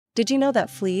Did you know that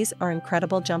fleas are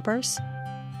incredible jumpers?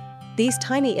 These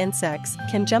tiny insects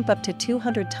can jump up to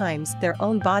 200 times their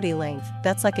own body length.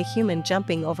 That's like a human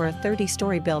jumping over a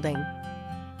 30-story building.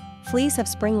 Fleas have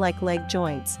spring-like leg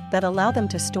joints that allow them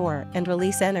to store and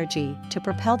release energy to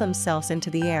propel themselves into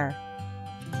the air.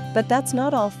 But that's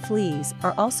not all. Fleas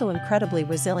are also incredibly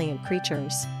resilient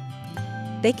creatures.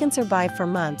 They can survive for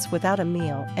months without a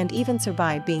meal and even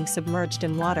survive being submerged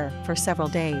in water for several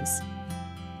days.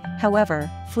 However,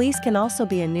 fleas can also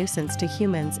be a nuisance to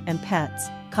humans and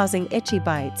pets, causing itchy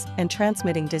bites and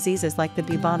transmitting diseases like the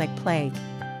bubonic plague.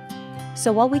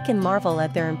 So while we can marvel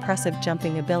at their impressive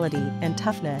jumping ability and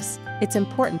toughness, it's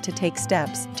important to take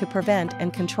steps to prevent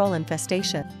and control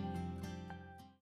infestation.